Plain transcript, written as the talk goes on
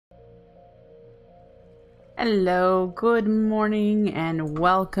Hello, good morning, and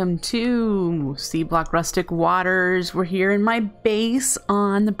welcome to Skyblock Rustic Waters. We're here in my base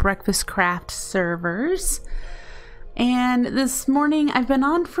on the Breakfastcraft servers. And this morning I've been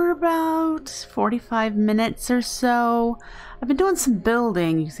on for about 45 minutes or so. I've been doing some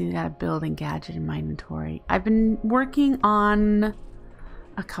building. You see I got a building gadget in my inventory. I've been working on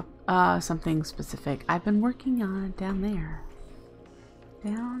something specific. I've been working on down there.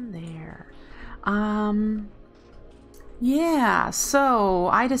 Yeah, so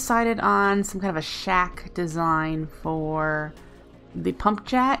I decided on some kind of a shack design for the pump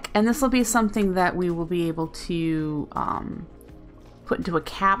jack, and this will be something that we will be able to put into a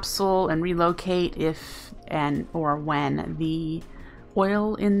capsule and relocate if or when the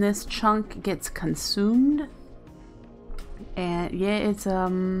oil in this chunk gets consumed. And yeah, it's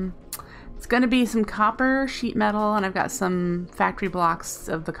gonna be some copper sheet metal, and I've got some factory blocks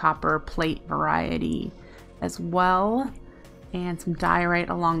of the copper plate variety as well, and some diorite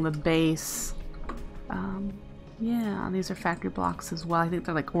along the base. Yeah, these are factory blocks as well. I think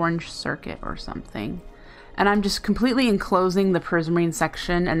they're like orange circuit or something. And I'm just completely enclosing the prismarine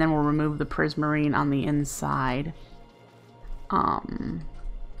section, and then we'll remove the prismarine on the inside.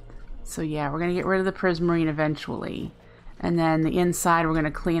 So yeah, we're gonna get rid of the prismarine eventually. And then the inside we're gonna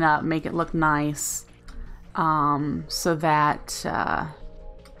clean up, make it look nice, so that,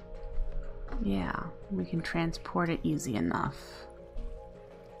 yeah, we can transport it easy enough.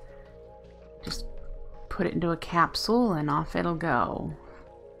 Just put it into a capsule and off it'll go.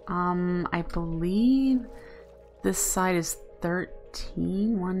 I believe this side is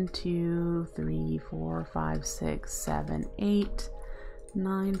 13. 1, 2, 3, 4, 5, 6, 7, 8,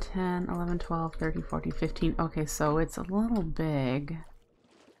 9, 10, 11, 12, 13, 14, 15. Okay, so it's a little big.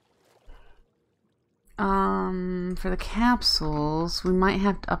 For the capsules, we might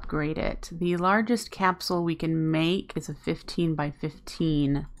have to upgrade it. The largest capsule we can make is a 15 by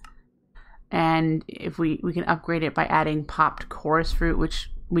 15. And if we can upgrade it by adding popped chorus fruit,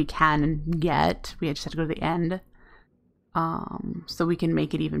 which we can get. We just have to go to the end. So we can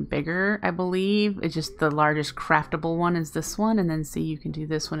make it even bigger, I believe. It's just the largest craftable one is this one. And then see, you can do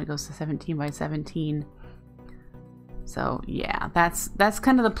this one. It goes to 17 by 17. So yeah, that's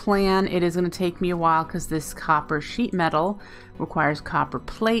kind of the plan. It is going to take me a while because this copper sheet metal requires copper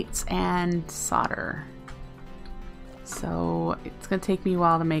plates and solder. So it's going to take me a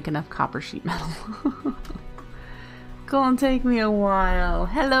while to make enough copper sheet metal. Gonna take me a while.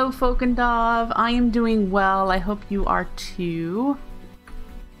 Hello, Folkendov. I am doing well. I hope you are too.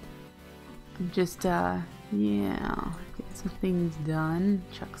 I'm just, yeah, get some things done.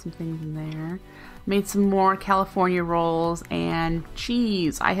 Chuck some things in there. Made some more California rolls and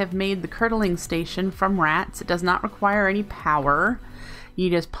cheese. I have made the curdling station from rats. It does not require any power. You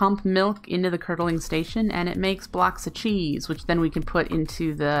just pump milk into the curdling station and it makes blocks of cheese, which then we can put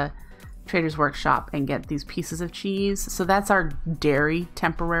into the Trader's Workshop and get these pieces of cheese. So that's our dairy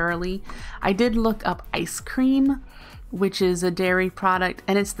temporarily. I did look up ice cream, which is a dairy product,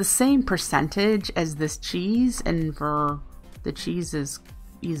 and it's the same percentage as this cheese, and for the cheese is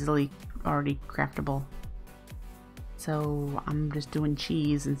easily already craftable. So I'm just doing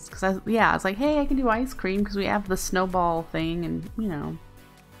cheese, and because I was like, hey, I can do ice cream because we have the snowball thing, and you know.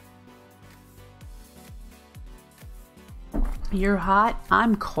 You're hot,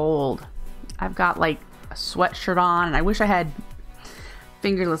 I'm cold. I've got like a sweatshirt on, and I wish I had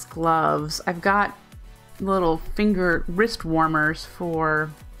fingerless gloves. I've got little wrist warmers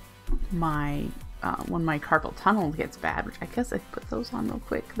for my when my carpal tunnel gets bad, which I guess I put those on real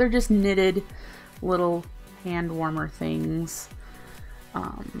quick. They're just knitted little hand warmer things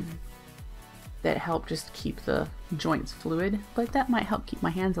that help just keep the joints fluid, but that might help keep my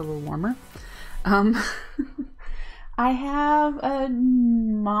hands a little warmer. I have a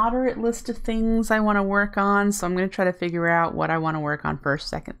moderate list of things I want to work on, so I'm going to try to figure out what I want to work on first,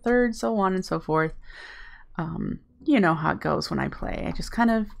 second, third, so on and so forth. You know how it goes when I play. I just kind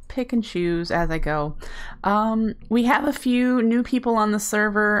of pick and choose as I go. We have a few new people on the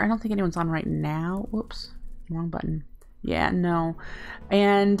server. I don't think anyone's on right now. Whoops, wrong button. Yeah, no.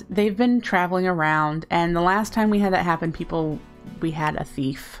 And they've been traveling around, and the last time we had that happen, we had a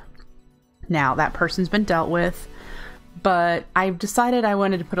thief. Now, that person's been dealt with, but I've decided I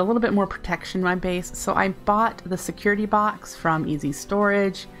wanted to put a little bit more protection in my base, so I bought the security box from Easy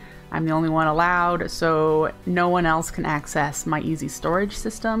Storage. I'm the only one allowed, so no one else can access my Easy Storage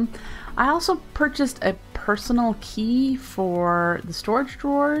system. I also purchased a personal key for the storage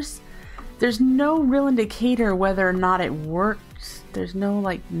drawers. There's no real indicator whether or not it worked. There's no,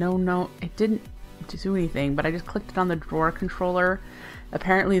 like, no, it didn't do anything, but I just clicked it on the drawer controller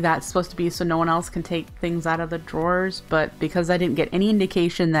Apparently that's supposed to be so no one else can take things out of the drawers, but because I didn't get any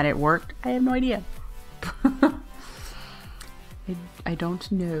indication that it worked, I have no idea. I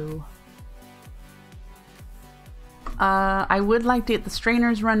don't know. I would like to get the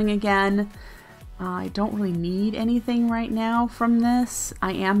strainers running again. I don't really need anything right now from this.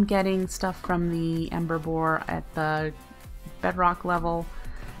 I am getting stuff from the ember bore at the bedrock level.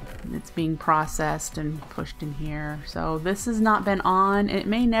 It's being processed and pushed in here. So this has not been on. It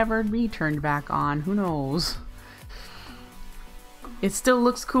may never be turned back on. Who knows? It still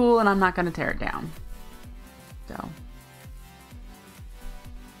looks cool and I'm not going to tear it down. So,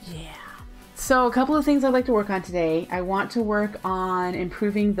 yeah. So a couple of things I'd like to work on today. I want to work on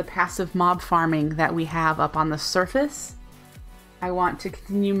improving the passive mob farming that we have up on the surface. I want to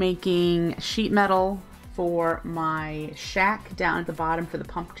continue making sheet metal for my shack down at the bottom for the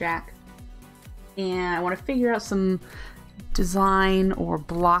pump jack. And I want to figure out some design or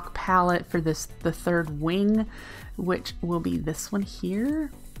block palette for the third wing, which will be this one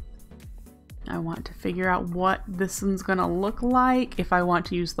here. I want to figure out what this one's going to look like, if I want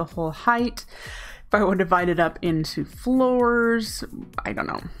to use the whole height, if I want to divide it up into floors. I don't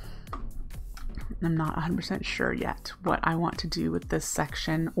know. I'm not 100% sure yet what I want to do with this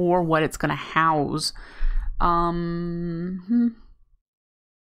section or what it's going to house.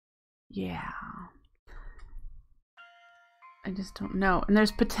 Yeah. I just don't know. And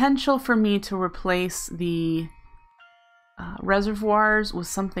there's potential for me to replace the reservoirs with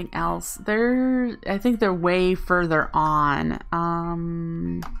something else. I think they're way further on.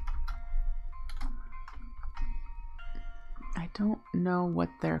 I don't know what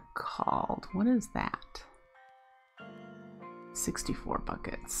they're called. What is that? 64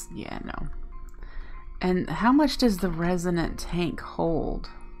 buckets. Yeah, no. And how much does the resonant tank hold?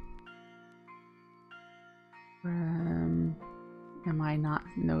 Am I not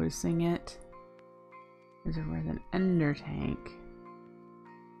noticing it? There's a resonant ender tank.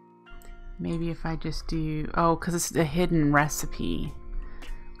 Maybe if I just do... Oh, because it's a hidden recipe.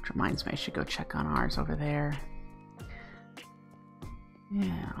 Which reminds me I should go check on ours over there.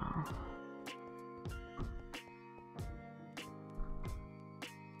 Yeah.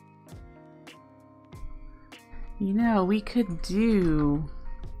 You know, we could do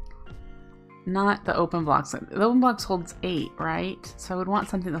not the open blocks. The open blocks holds 8, right? So I would want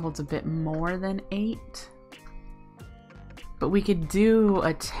something that holds a bit more than 8. But we could do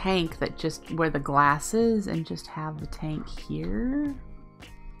a tank that just where the glass is and just have the tank here.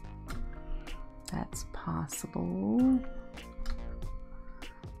 That's possible.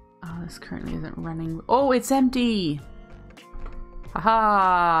 Oh, this currently isn't running. Oh, it's empty!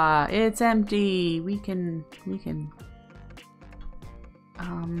 Haha! It's empty! We can...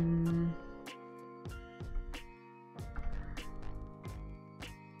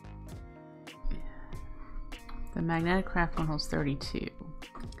 The magnetic craft one holds 32.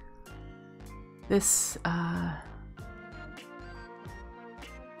 This, yeah.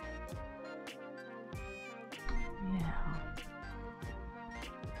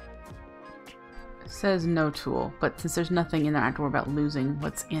 It says no tool, but since there's nothing in there, I have to worry about losing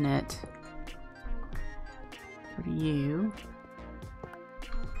what's in it. Go to you.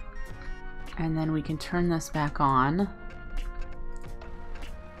 And then we can turn this back on.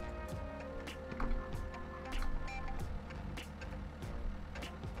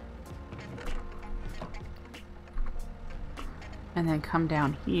 And then come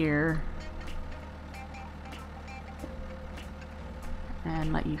down here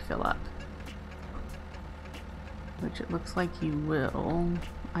and let you fill up. Which it looks like you will.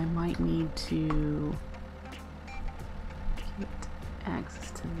 I might need to get access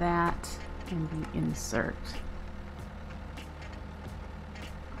to that and the insert.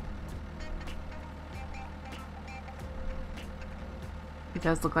 It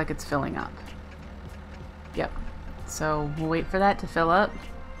does look like it's filling up. Yep. So we'll wait for that to fill up.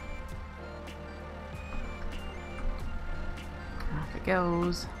 Off it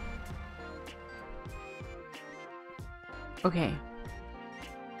goes. Okay.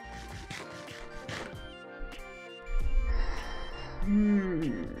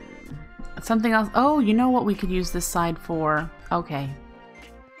 Something else. Oh, you know what we could use this side for? Okay.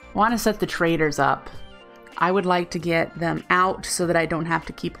 I want to set the traders up. I would like to get them out so that I don't have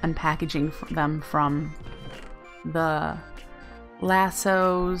to keep unpackaging them from the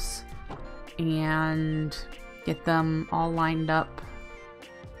lassos and get them all lined up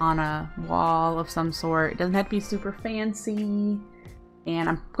on a wall of some sort. It doesn't have to be super fancy, and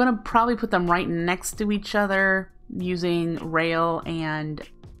I'm gonna probably put them right next to each other using rail and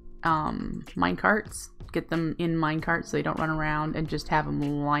mine carts, get them in minecart so they don't run around, and just have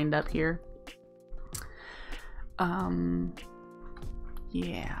them lined up here.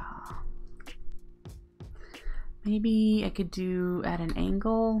 Yeah. Maybe I could do at an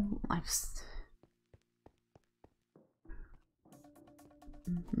angle.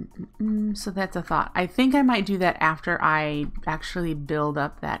 So that's a thought. I think I might do that after I actually build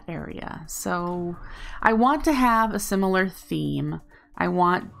up that area. So I want to have a similar theme. I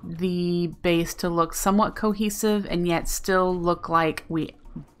want the base to look somewhat cohesive and yet still look like we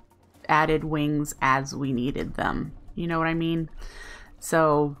added wings as we needed them. You know what I mean?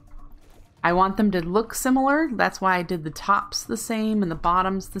 So I want them to look similar. That's why I did the tops the same and the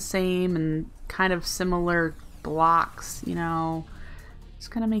bottoms the same and kind of similar blocks, you know.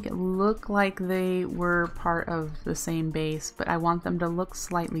 Just gonna make it look like they were part of the same base, but I want them to look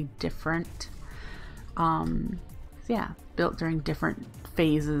slightly different. Yeah, built during different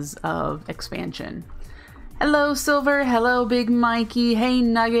phases of expansion. Hello, Silver. Hello, Big Mikey. Hey,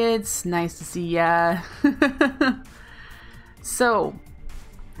 Nuggets. Nice to see ya. So,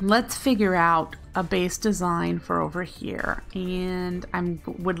 let's figure out a base design for over here. And I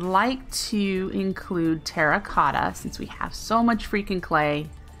would like to include terracotta since we have so much freaking clay.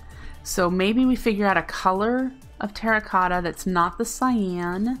 So maybe we figure out a color of terracotta that's not the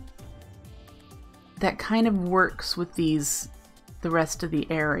cyan, that kind of works with the rest of the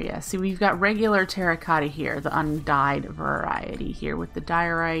area. See, we've got regular terracotta here, the undyed variety here with the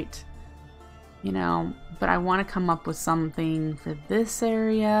diorite, you know, but I want to come up with something for this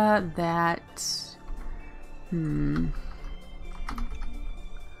area that,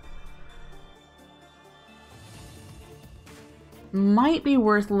 might be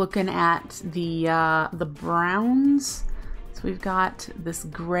worth looking at the browns. So we've got this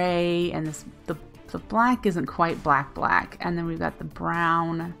gray and this, the black isn't quite black, and then we've got the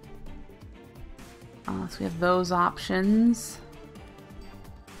brown. So we have those options.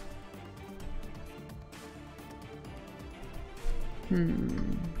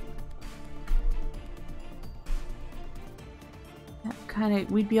 That kind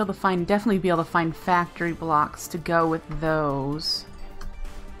of, we'd be able to find, definitely be able to find factory blocks to go with those.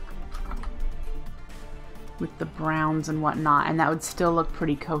 With the browns and whatnot, and that would still look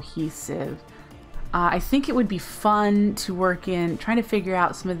pretty cohesive. I think it would be fun to work in, trying to figure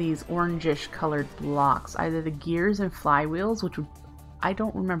out some of these orangish colored blocks, either the gears and flywheels, which would, I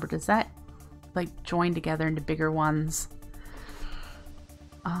don't remember, does that like join together into bigger ones?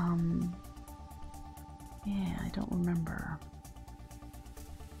 Yeah, I don't remember.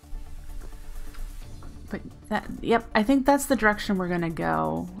 But that, yep, I think that's the direction we're gonna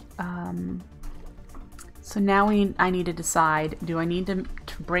go. So now I need to decide, do I need to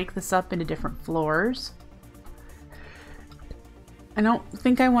break this up into different floors? I don't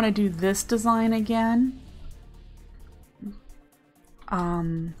think I want to do this design again.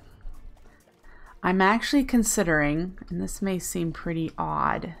 I'm actually considering, and this may seem pretty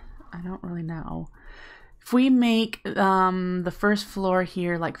odd, I don't really know, if we make the first floor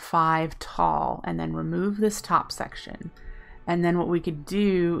here like 5 tall and then remove this top section. And then what we could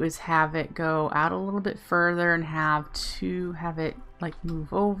do is have it go out a little bit further and have it like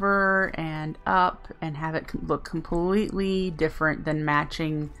move over and up and have it look completely different than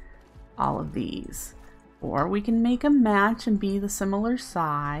matching all of these. Or we can make them match and be the similar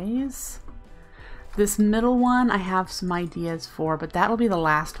size. This middle one I have some ideas for, but that'll be the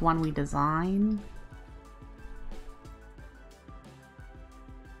last one we design.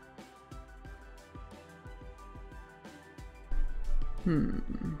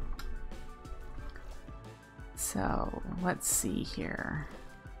 So let's see here.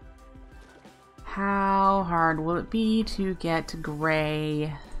 How hard will it be to get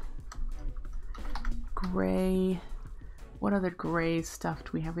gray? Gray. What other gray stuff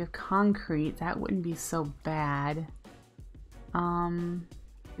do we have? We have concrete. That wouldn't be so bad.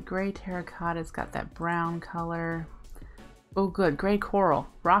 The gray terracotta's got that brown color. Oh, good. Gray coral.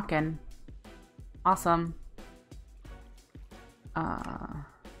 Rockin'. Awesome.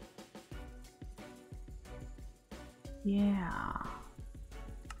 Yeah.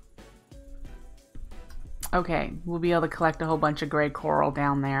 Okay, we'll be able to collect a whole bunch of gray coral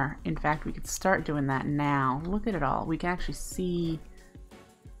down there. In fact, we could start doing that now. Look at it all. We can actually see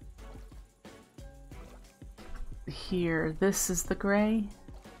here. This is the gray.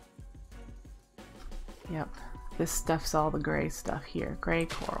 Yep. This stuff's all the gray stuff here. Gray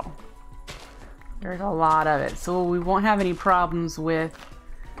coral. There's a lot of it. So we won't have any problems with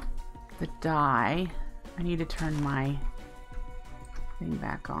the dye. I need to turn my thing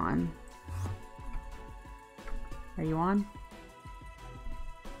back on. Are you on?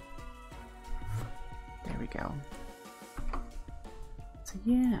 we go. So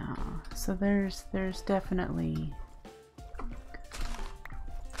yeah, so there's definitely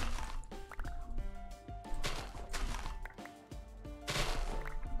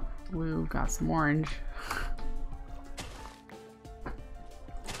woo, got some orange.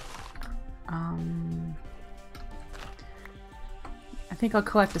 I think I'll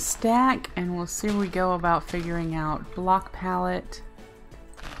collect a stack and we'll see where we go about figuring out block palette.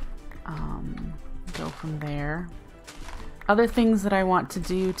 Go from there. Other things that I want to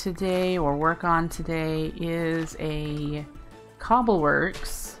do today or work on today is a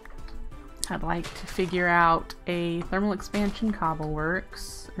cobbleworks. I'd like to figure out a thermal expansion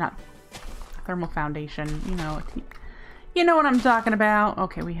cobbleworks, not thermal foundation, you know what I'm talking about.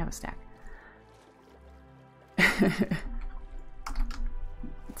 Okay, we have a stack.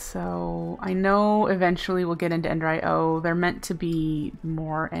 So I know eventually we'll get into Ender.io. They're meant to be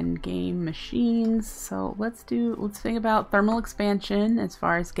more endgame machines. So let's think about thermal expansion as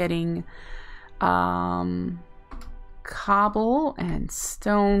far as getting cobble and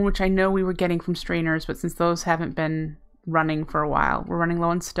stone, which I know we were getting from strainers, but since those haven't been running for a while, we're running low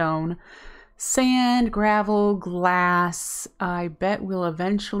on stone. Sand, gravel, glass. I bet we'll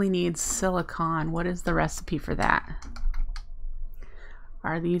eventually need silicon. What is the recipe for that?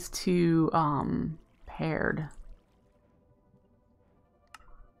 Are these two paired?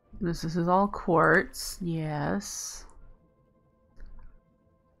 This is all quartz, yes.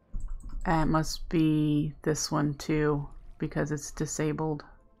 And it must be this one too, because it's disabled.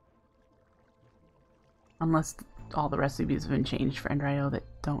 Unless all the recipes have been changed for Ender.io that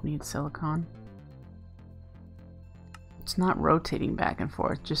don't need silicon. It's not rotating back and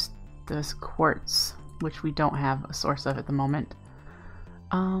forth, just this quartz, which we don't have a source of at the moment.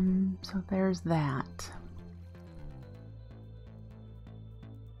 So there's that.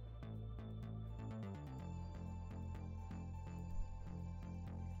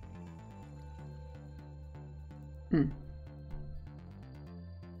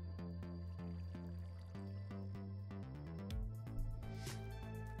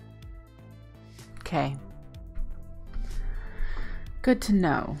 Okay. Good to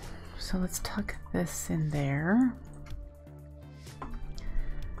know. So let's tuck this in there.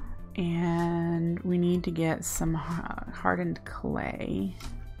 And we need to get some hardened clay.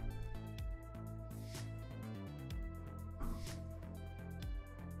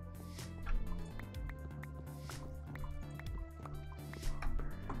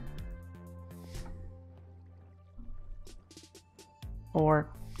 Or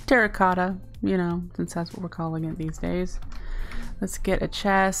terracotta, since that's what we're calling it these days. Let's get a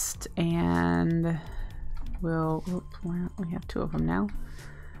chest and well, we have two of them now.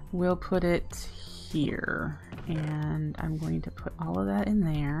 We'll put it here, and I'm going to put all of that in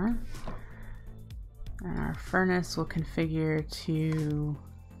there. And our furnace will configure to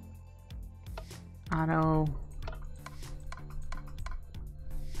auto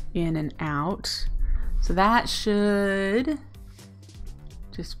in and out. So that should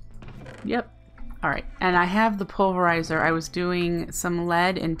just, yep. All right, and I have the pulverizer. I was doing some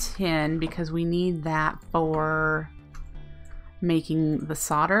lead and tin because we need that for making the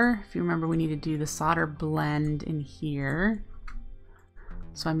solder. If you remember, we need to do the solder blend in here.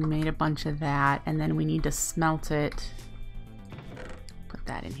 So I made a bunch of that, and then we need to smelt it. Put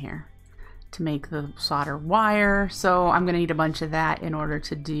that in here to make the solder wire. So I'm gonna need a bunch of that in order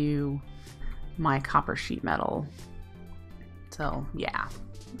to do my copper sheet metal. So yeah,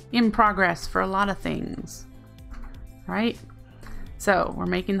 in progress for a lot of things, right? So we're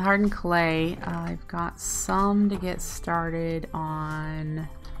making the hardened clay. I've got some to get started on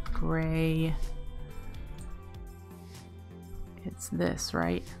gray. It's this,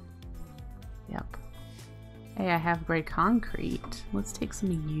 right? Yep. Hey, I have gray concrete. Let's take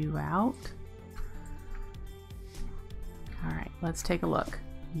some of you out. All right, let's take a look.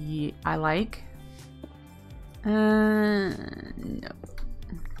 Yeah, I like. No.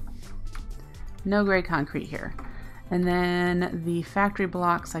 No gray concrete here. And then the factory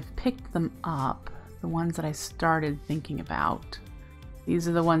blocks, I've picked them up. The ones that I started thinking about. These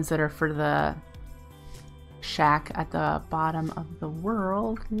are the ones that are for the shack at the bottom of the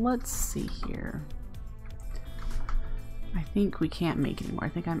world. Let's see here. I think we can't make any more. I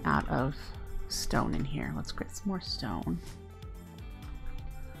think I'm out of stone in here. Let's get some more stone.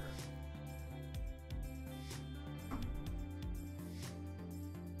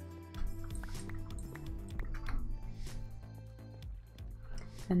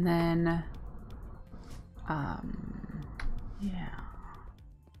 And then, yeah.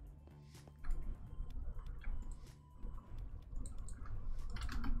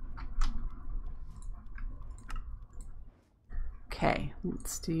 Okay,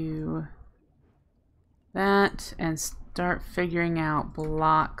 let's do that and start figuring out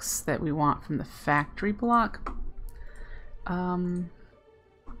blocks that we want from the factory block.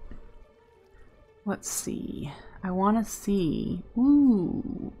 Let's see. I want to see.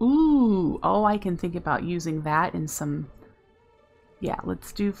 Ooh. Oh, I can think about using that in some. Yeah,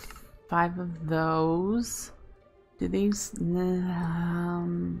 let's do 5 of those. Do these? I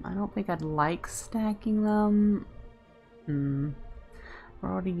don't think I'd like stacking them. We're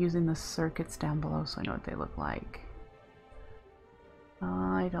already using the circuits down below, so I know what they look like.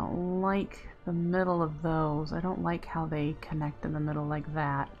 I don't like the middle of those. I don't like how they connect in the middle like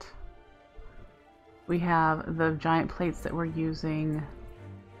that. We have the giant plates that we're using.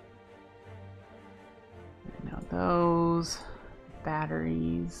 You know, those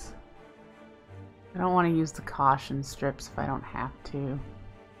batteries. I don't want to use the caution strips if I don't have to.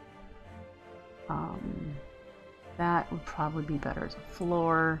 That would probably be better as a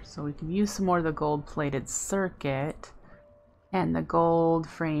floor, so we can use some more of the gold-plated circuit, and the gold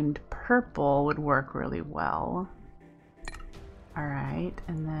framed purple would work really well. Alright,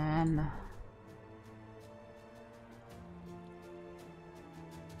 and then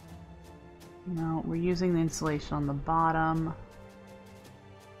no, we're using the insulation on the bottom.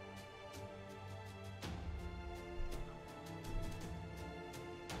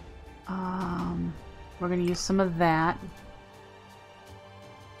 We're going to use some of that.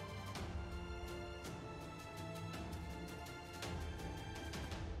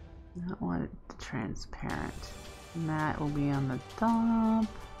 I don't want it transparent. And that will be on the top.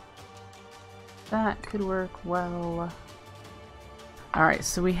 That could work well. Alright,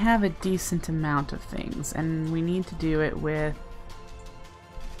 so we have a decent amount of things, and we need to do it with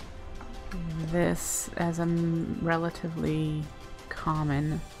this as a relatively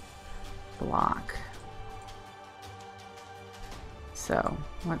common block. So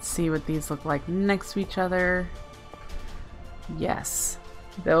let's see what these look like next to each other. Yes,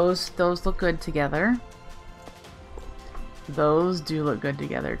 those look good together. Those do look good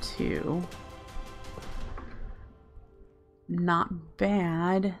together too. Not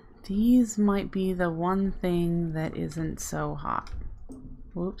bad. These might be the one thing that isn't so hot.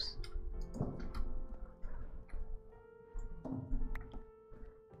 Whoops.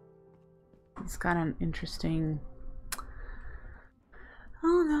 It's got an interesting...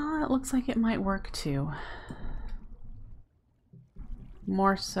 Oh no, it looks like it might work too.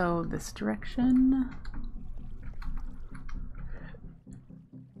 More so this direction.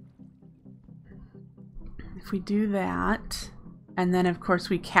 If we do that, and then of course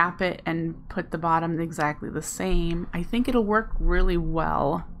we cap it and put the bottom exactly the same, I think it'll work really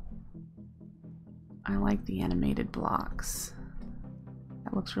well. I like the animated blocks.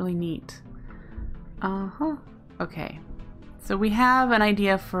 That looks really neat. Okay. So we have an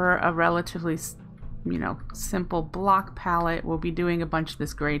idea for a relatively, you know, simple block palette. We'll be doing a bunch of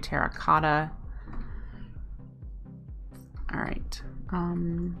this gray terracotta. All right.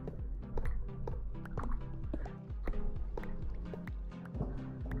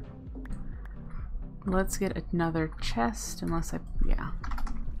 Let's get another chest, unless yeah.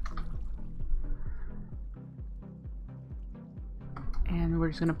 And we're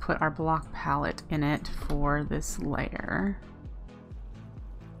just going to put our block palette in it for this layer.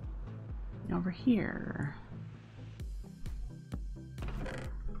 Over here.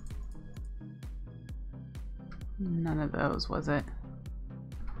 None of those, was it?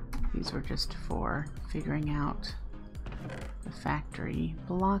 These were just for figuring out the factory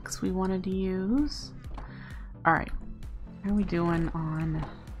blocks we wanted to use. Alright, how are we doing on...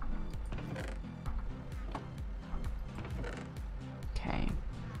 Okay.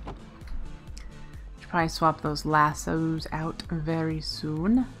 Should probably swap those lassos out very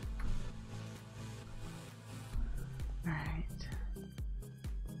soon. Alright.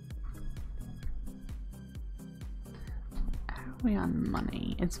 How are we on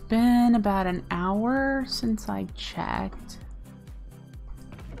money? It's been about an hour since I checked.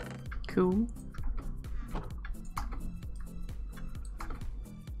 Cool.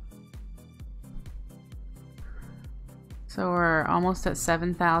 So we're almost at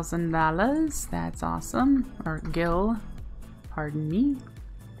 $7,000. That's awesome. Or gil, pardon me.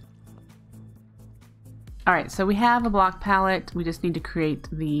 Alright, so we have a block palette. We just need to create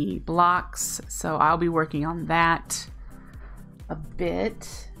the blocks. So I'll be working on that a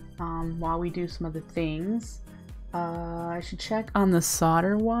bit while we do some other things. I should check on the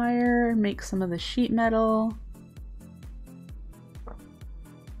solder wire, make some of the sheet metal.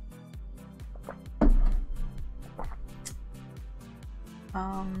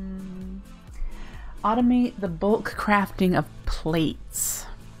 Automate the bulk crafting of plates.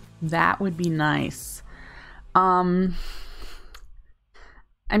 That would be nice. I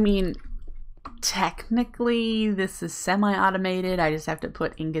mean, technically this is semi-automated. I just have to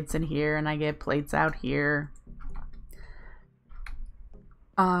put ingots in here and I get plates out here.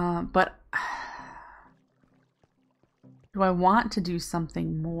 But do I want to do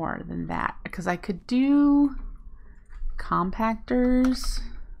something more than that? Because I could do compactors.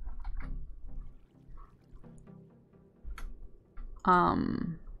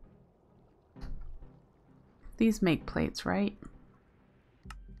 These make plates, right?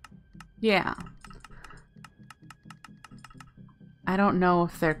 Yeah. I don't know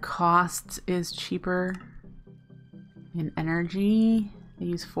if their cost is cheaper in energy. They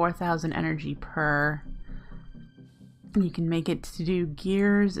use 4,000 energy per. You can make it to do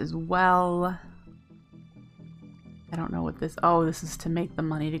gears as well. I don't know what this... Oh, this is to make the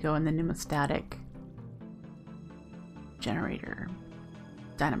money to go in the pneumostatic generator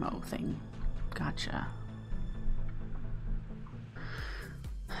dynamo thing. Gotcha.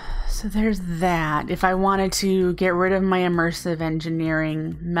 So there's that. If I wanted to get rid of my immersive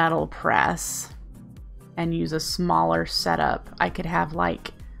engineering metal press and use a smaller setup, I could have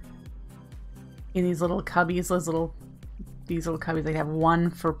like in these little cubbies, these little cubbies, I have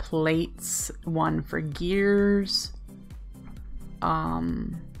one for plates, one for gears.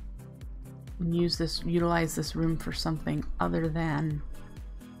 Utilize this room for something other than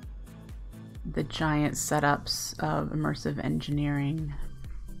the giant setups of immersive engineering.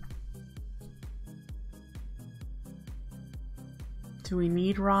 Do we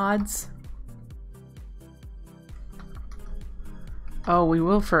need rods? Oh, we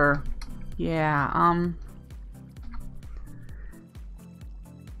will for... Yeah,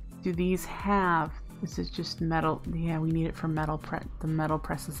 do these have... This is just metal. Yeah, we need it for metal press. The metal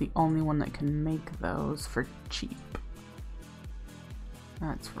press is the only one that can make those for cheap.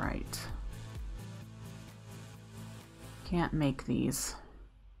 That's right. Can't make these.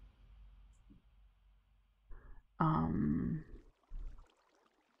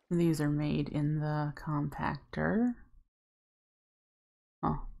 These are made in the compactor.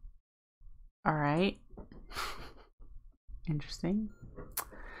 Oh. Alright. Interesting.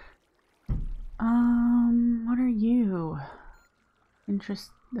 What are you?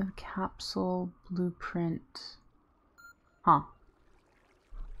 The capsule blueprint. Huh.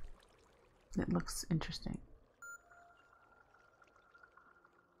 It looks interesting.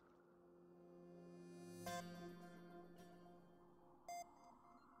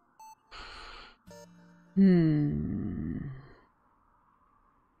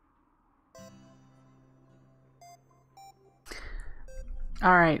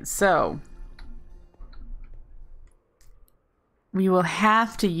 All right, so we will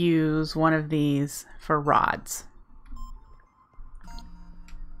have to use one of these for rods.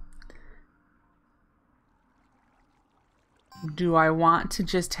 Do I want to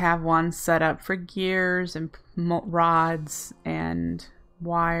just have one set up for gears and rods and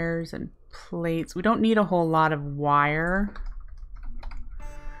wires and plates? We don't need a whole lot of wire.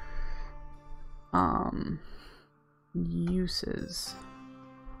 Uses.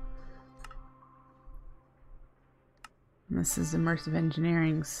 And this is immersive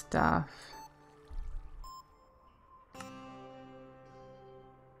engineering stuff.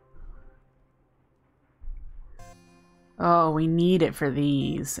 Oh, we need it for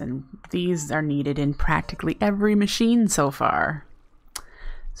these, and these are needed in practically every machine so far.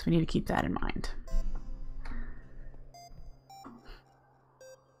 So we need to keep that in mind.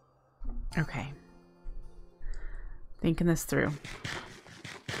 Okay. Thinking this through.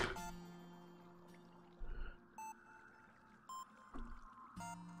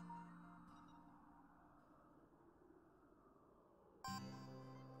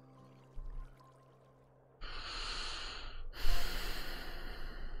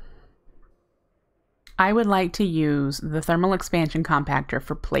 I would like to use the thermal expansion compactor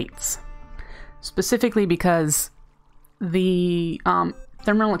for plates, specifically because the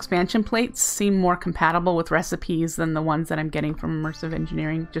thermal expansion plates seem more compatible with recipes than the ones that I'm getting from immersive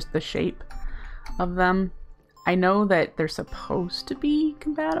engineering, just the shape of them. I know that they're supposed to be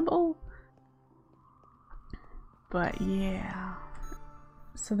compatible, but yeah.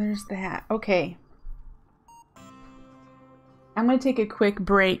 So there's that. Okay. I'm going to take a quick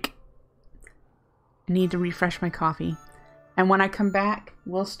break. Need to refresh my coffee, and when I come back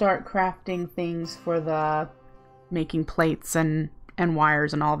we'll start crafting things for the making plates and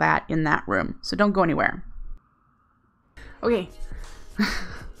wires and all that in that room, so don't go anywhere. Okay.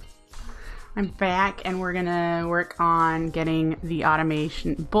 I'm back, and we're gonna work on getting the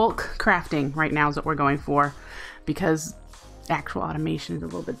automation. Bulk crafting right now is what we're going for, because actual automation is a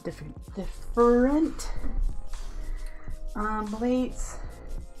little bit different. Plates,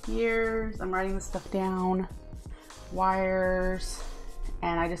 gears, I'm writing this stuff down, wires,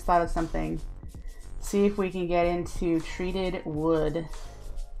 and I just thought of something. See if we can get into treated wood,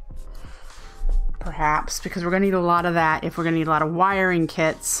 perhaps, because we're going to need a lot of that if we're going to need a lot of wiring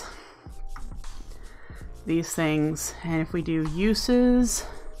kits. These things, and if we do uses,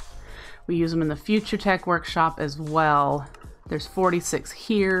 we use them in the Future Tech Workshop as well. There's 46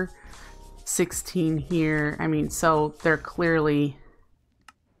 here, 16 here. I mean, so they're clearly,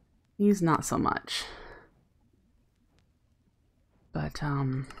 these not so much. But,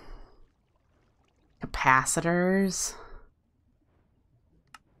 capacitors.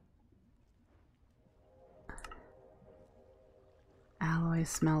 Alloy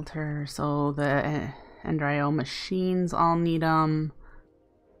smelter, so the Endrio machines all need them.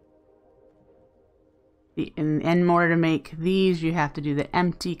 In order to make these, you have to do the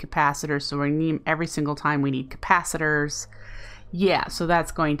empty capacitors, so we need every single time we need capacitors. Yeah, so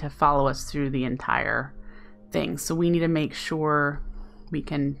that's going to follow us through the entire thing. So we need to make sure we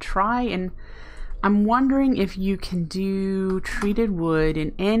can try, and I'm wondering if you can do treated wood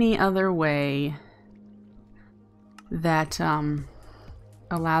in any other way that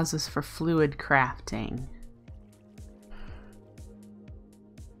allows us for fluid crafting.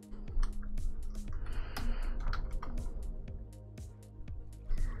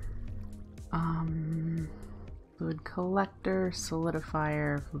 Fluid collector,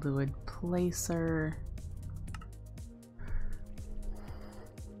 solidifier, fluid placer.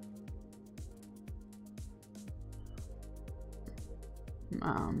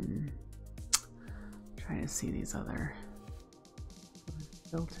 Trying to see these other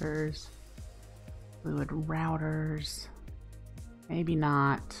filters, fluid routers, maybe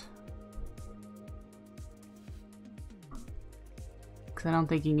not, because I don't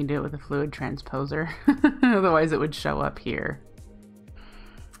think you can do it with a fluid transposer. Otherwise it would show up here.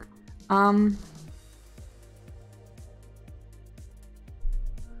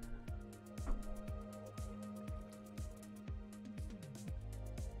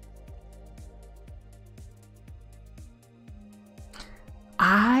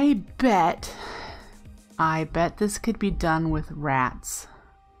 I bet this could be done with rats.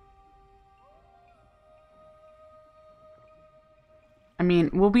 I mean,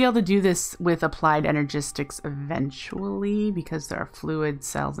 we'll be able to do this with applied energistics eventually because there are fluid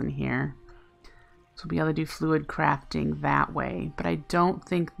cells in here. So we'll be able to do fluid crafting that way. But I don't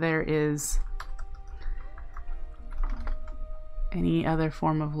think there is any other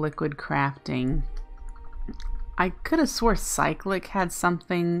form of liquid crafting. I could have swore cyclic had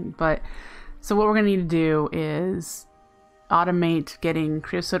something, but so what we're going to need to do is automate getting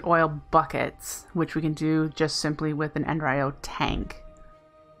creosote oil buckets, which we can do just simply with an Endrio tank.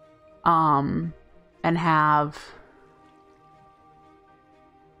 And have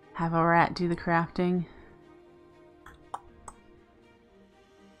a rat do the crafting.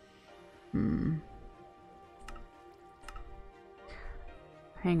 Hang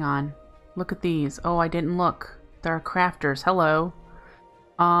on. Look at these. Oh, I didn't look. There are crafters. Hello.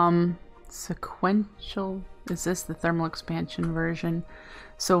 Sequential. Is this the thermal expansion version?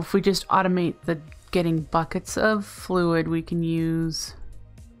 So if we just automate the getting buckets of fluid, we can use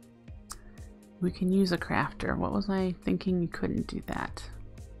a crafter. What was I thinking? You couldn't do that.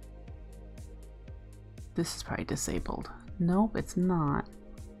 This is probably disabled. Nope, it's not.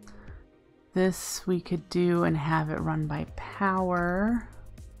 This we could do and have it run by power.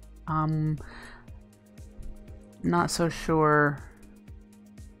 Not so sure.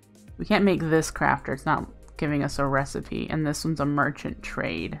 We can't make this crafter. It's not giving us a recipe. And this one's a merchant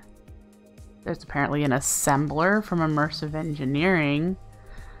trade. There's apparently an assembler from Immersive Engineering.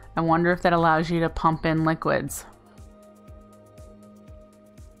 I wonder if that allows you to pump in liquids.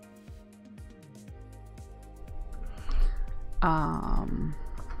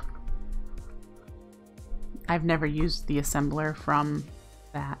 I've never used the assembler from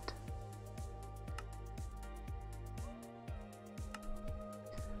that.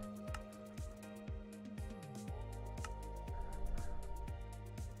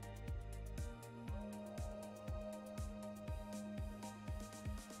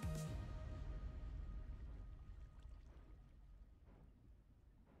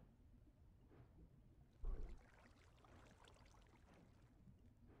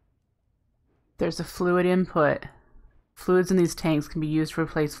 There's a fluid input. Fluids in these tanks can be used to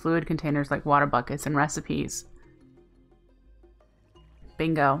replace fluid containers like water buckets and recipes.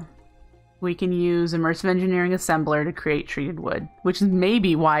 Bingo. We can use Immersive Engineering Assembler to create treated wood, which is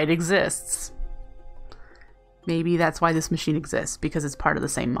maybe why it exists. Maybe that's why this machine exists, because it's part of the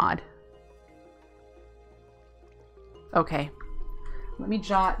same mod. Okay. Let me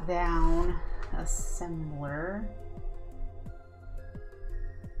jot down assembler.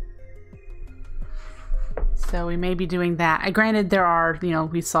 So we may be doing that. Granted, there are, you know,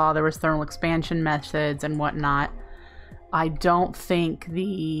 we saw there was thermal expansion methods and whatnot. I don't think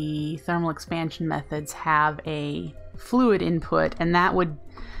the thermal expansion methods have a fluid input, and that would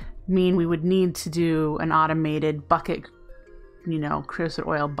mean we would need to do an automated bucket, you know, creosote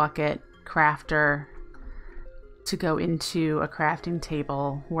oil bucket crafter to go into a crafting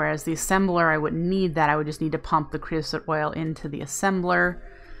table, whereas the assembler, I wouldn't need that. I would just need to pump the creosote oil into the assembler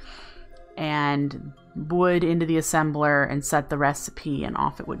and wood into the assembler and set the recipe, and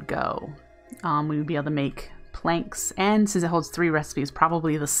off it would go. We would be able to make planks, and since it holds 3 recipes,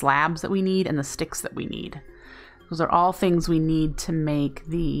 probably the slabs that we need and the sticks that we need. Those are all things we need to make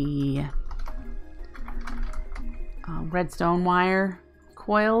the redstone wire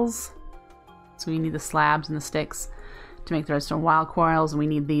coils. So we need the slabs and the sticks to make the redstone wire coils, and we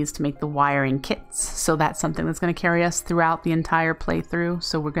need these to make the wiring kits. So that's something that's going to carry us throughout the entire playthrough.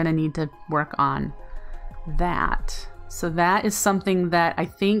 So we're going to need to work on that. So that is something that I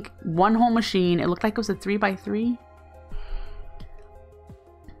think one whole machine, it looked like it was a 3x3.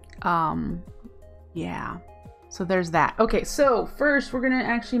 Yeah. So there's that. Okay, so first we're going to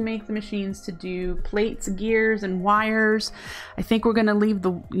actually make the machines to do plates, gears, and wires. I think we're going to leave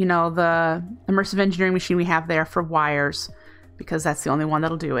the, you know, the immersive engineering machine we have there for wires, because that's the only one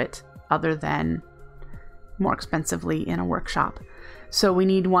that'll do it, other than more expensively in a workshop. So we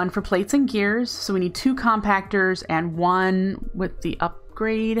need one for plates and gears. So we need 2 compactors and 1 with the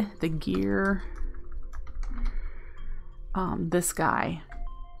upgrade, the gear. This guy.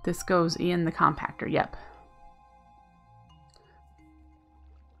 This goes in the compactor, yep.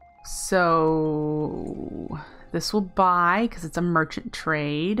 So this will buy, because it's a merchant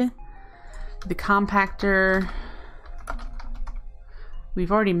trade. The compactor,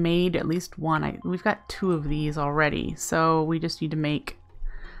 we've already made at least 1. We've got 2 of these already, so we just need to make,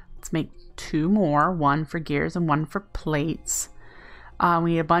 let's make 2 more, 1 for gears and 1 for plates.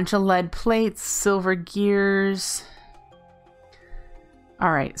 We need a bunch of lead plates, silver gears.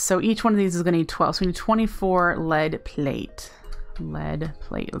 All right, so each one of these is going to need 12, so we need 24 lead plate. Lead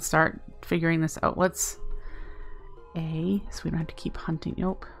plate. Let's start figuring this out. Let's A, so we don't have to keep hunting.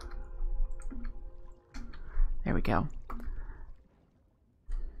 Nope. There we go.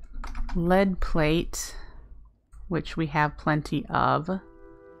 Lead plate, which we have plenty of.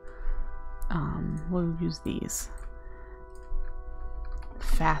 We'll use these.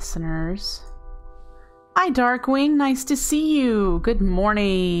 Fasteners. Hi, Darkwing. Nice to see you. Good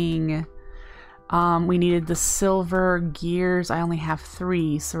morning. We needed the silver gears. I only have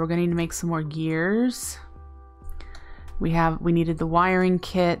 3, so we're gonna need to make some more gears. We needed the wiring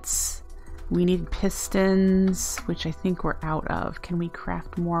kits. We need pistons, which I think we're out of. Can we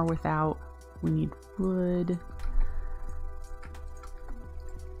craft more without? We need wood.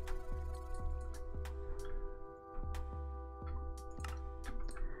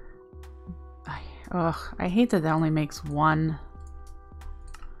 I hate that only makes 1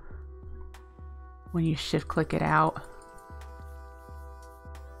 when you shift click it out.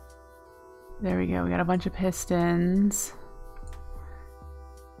 There we go. We got a bunch of pistons.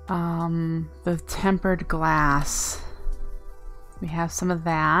 The tempered glass. We have some of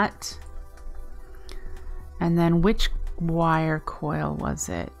that. And then which wire coil was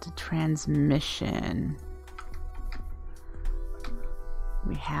it? Transmission.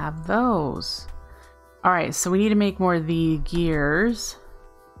 We have those. All right, so we need to make more of the gears.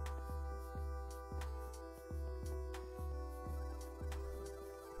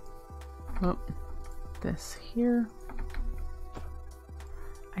 Oh, this here.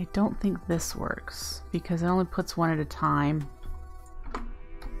 I don't think this works because it only puts 1 at a time.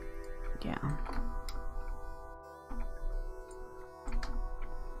 Yeah.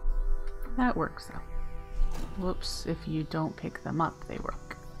 That works though. Whoops, if you don't pick them up, they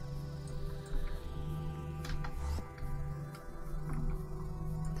work.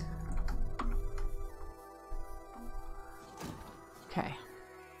 Okay.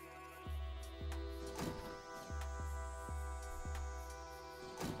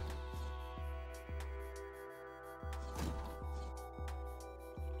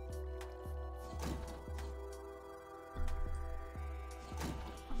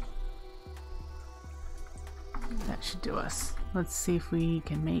 That should do us. Let's see if we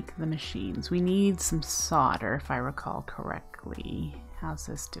can make the machines. We need some solder, if I recall correctly. How's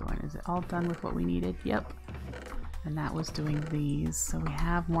this doing? Is it all done with what we needed? Yep. And that was doing these. So we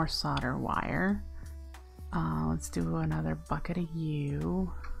have more solder wire. Let's do another bucket of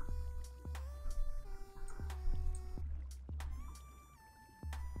you.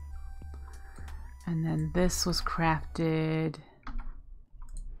 And then this was crafted.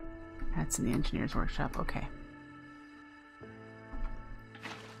 That's in the engineer's workshop. Okay.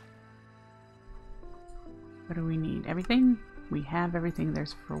 What do we need? Everything? We have everything.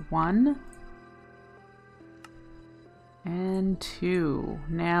 There's for 1 and 2.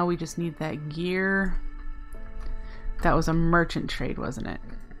 Now we just need that gear. That was a merchant trade, wasn't it?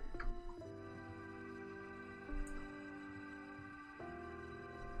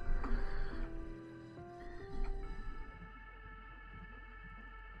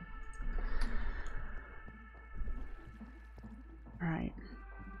 All right.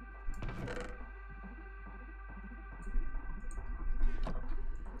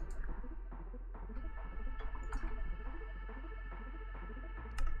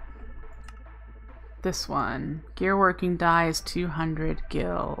 This one. Gear working die is 200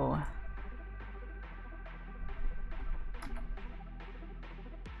 gil.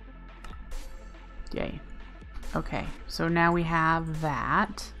 Yay. Okay, so now we have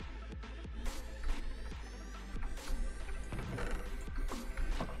that.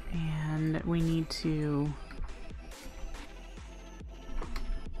 And we need to...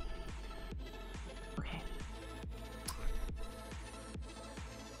 Okay.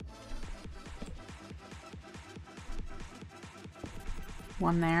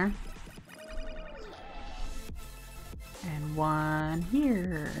 One there. And one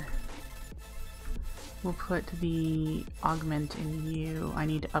here. We'll put the augment in you. I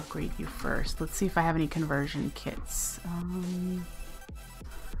need to upgrade you first. Let's see if I have any conversion kits.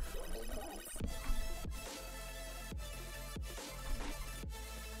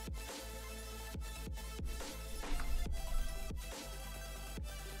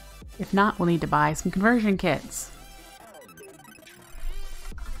 If not, we'll need to buy some conversion kits.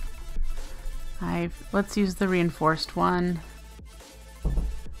 Let's use the reinforced one.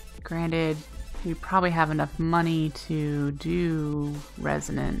 Granted, we probably have enough money to do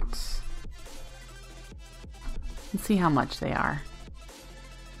resonant. Let's see how much they are.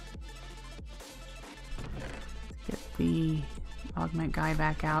 Let's get the augment guy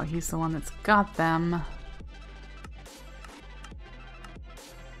back out. He's the one that's got them.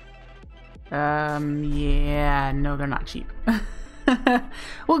 Yeah, no, they're not cheap.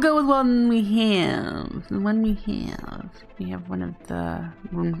 We'll go with one we have. The one we have. We have one of the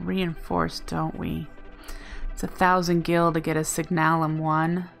reinforced, don't we? It's 1,000 gil to get a signalum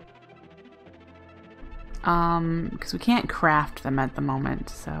one. Because we can't craft them at the moment,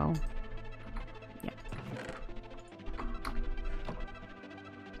 so yeah.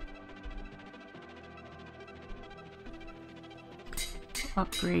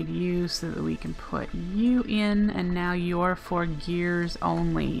 Upgrade you so that we can put you in, and now you're for gears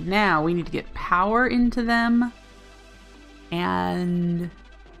only. Now we need to get power into them and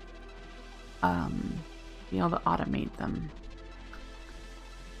be able to automate them.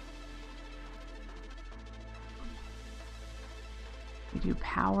 We do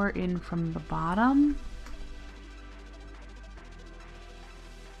power in from the bottom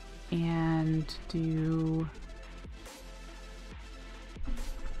and do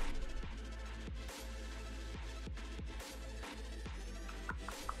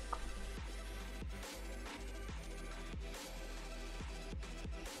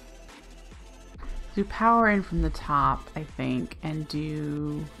power in from the top, I think, and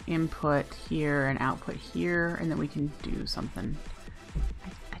do input here and output here, and then we can do something.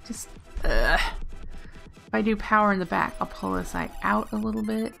 I just, if I do power in the back, I'll pull this side out a little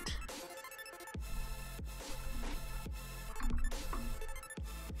bit.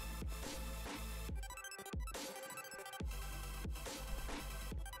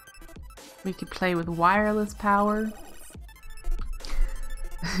 We could play with wireless power.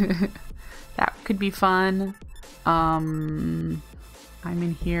 That could be fun. I'm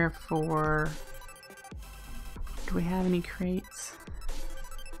in here for... Do we have any crates?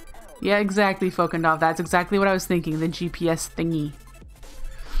 Yeah, exactly, Fokendov. That's exactly what I was thinking. The GPS thingy.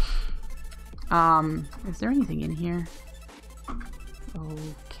 Is there anything in here?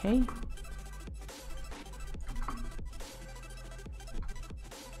 Okay.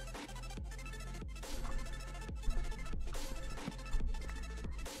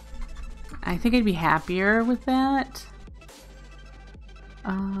 I think I'd be happier with that.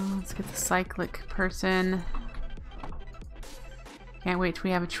 Let's get the cyclic person. Can't wait till we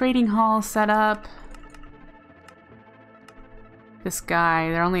have a trading hall set up. This guy,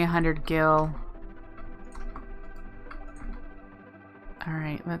 they're only 100 gil.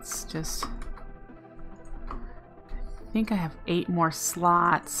 Alright, let's just think I have 8 more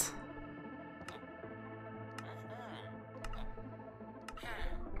slots.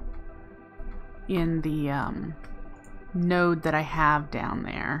 In the node that I have down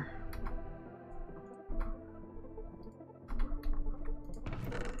there.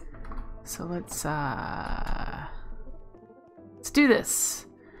 So let's do this.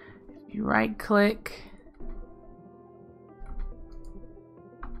 If you right click,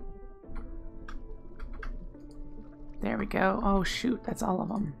 there we go. Oh shoot, that's all of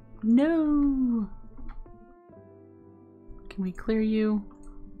them. No! Can we clear you?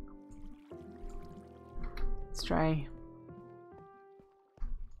 Let's try.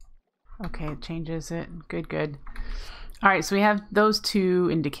 Okay, it changes it. Good, good. Alright, so we have those 2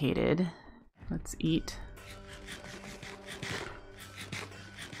 indicated. Let's eat.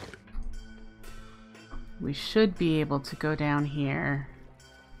 We should be able to go down here.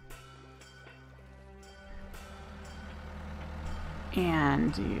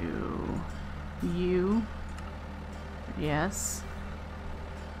 And do you. Yes.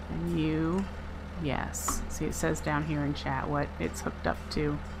 And you. Yes. See, it says down here in chat what it's hooked up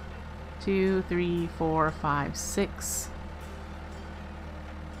to. 2, 3, 4, 5, 6.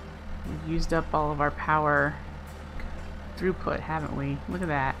 We've used up all of our power throughput, haven't we? Look at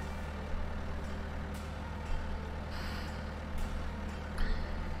that.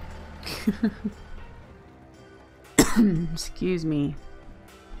 Excuse me.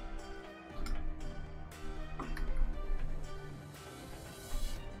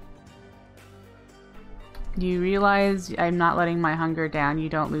 You realize I'm not letting my hunger down. You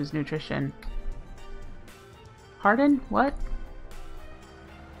don't lose nutrition. Pardon? What?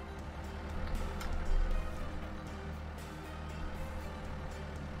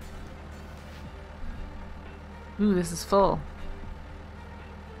 Ooh, this is full.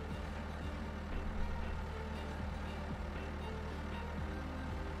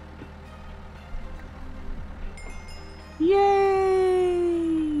 Yay!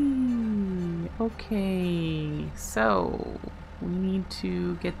 Okay, so we need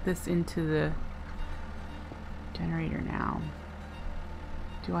to get this into the generator now.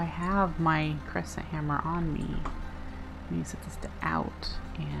 Do I have my crescent hammer on me? We need to set this to out,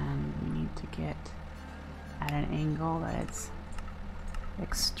 and we need to get at an angle that it's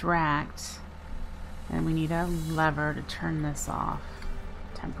extract, and we need a lever to turn this off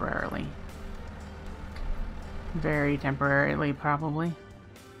temporarily. Very temporarily, probably.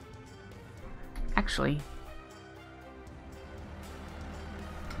 Actually,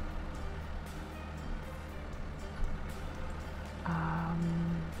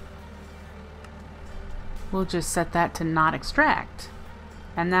 we'll just set that to not extract,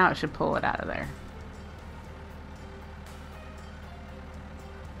 and now it should pull it out of there.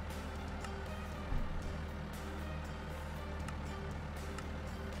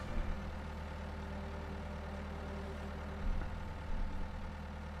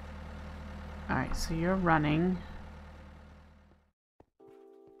 Alright, so you're running.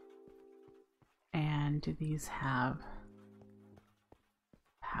 And do these have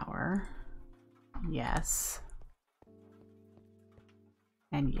power? Yes.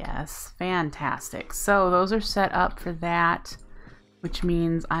 And yes. Fantastic. So those are set up for that, which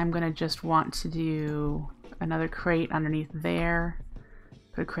means I'm going to just want to do another crate underneath there.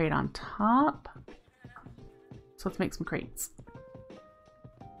 Put a crate on top. So let's make some crates.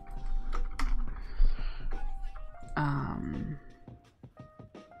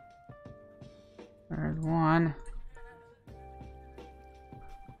 There's 1,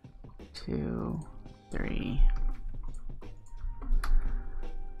 2, 3.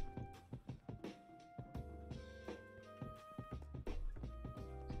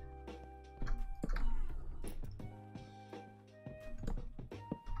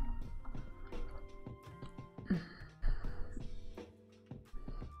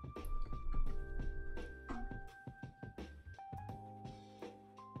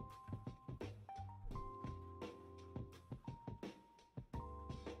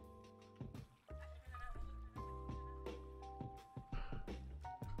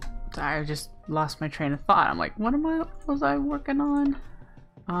 I just lost my train of thought. I'm like, what was I working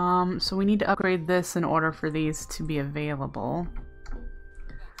on? So we need to upgrade this in order for these to be available.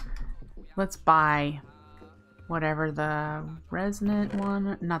 Let's buy whatever the resonant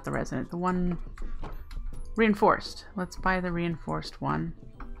one, not the resonant, the one reinforced. Let's buy the reinforced one.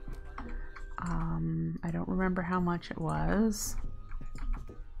 I don't remember how much it was.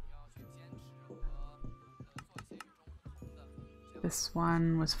 This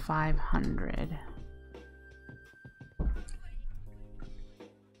one was 500.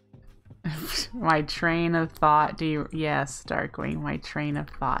 My train of thought yes, Darkwing, my train of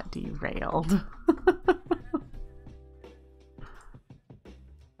thought derailed.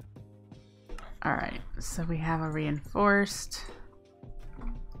 Alright, so we have a reinforced.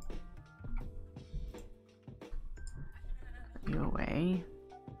 Put you away.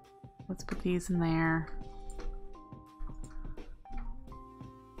 Let's put these in there.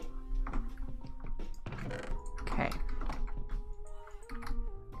 Okay.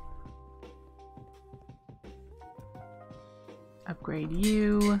 Upgrade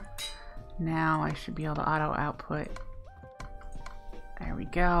you. Now I should be able to auto output. There we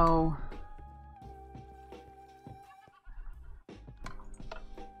go.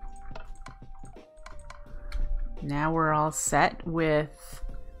 Now we're all set with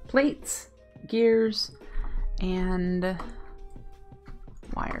plates, gears, and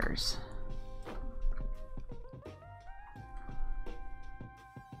wires.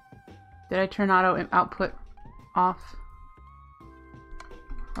 Did I turn auto output off?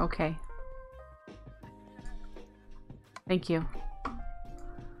 Okay. Thank you.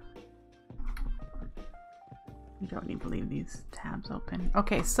 You don't need to leave these tabs open.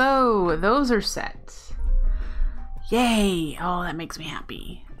 Okay, so those are set. Yay! Oh, that makes me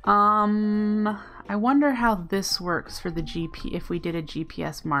happy. I wonder how this works for the if we did a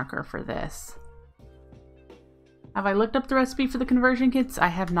GPS marker for this. Have I looked up the recipe for the conversion kits? I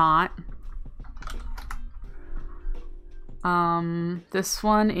have not. This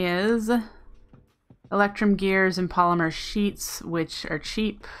one is electrum gears and polymer sheets, which are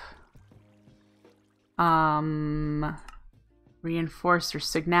cheap. Reinforced or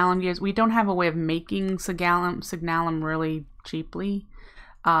signalum gears. We don't have a way of making signalum really cheaply.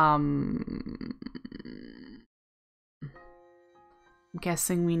 I'm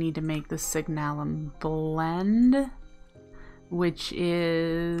guessing we need to make the signalum blend, which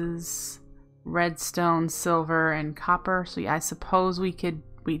is redstone, silver, and copper. So yeah, I suppose we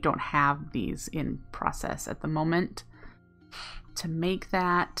don't have these in process at the moment to make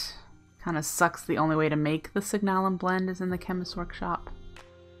that. Kind of sucks. The only way to make the signalum blend is in the chemist's workshop.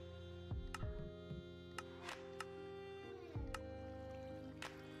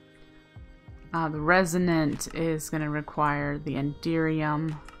 The resonant is going to require the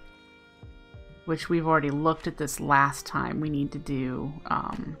enderium, which we've already looked at this last time. We need to do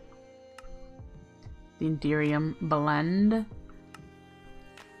the enderium blend,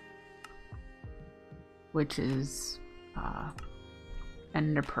 which is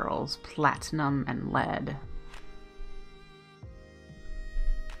ender pearls, platinum, and lead.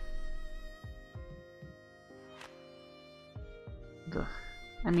 Ugh.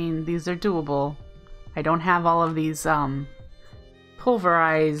 I mean, these are doable. I don't have all of these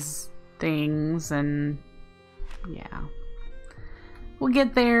pulverized things, and yeah. We'll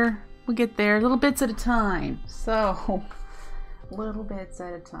get there. We'll get there. Little bits at a time. So, little bits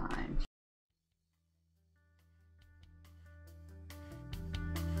at a time.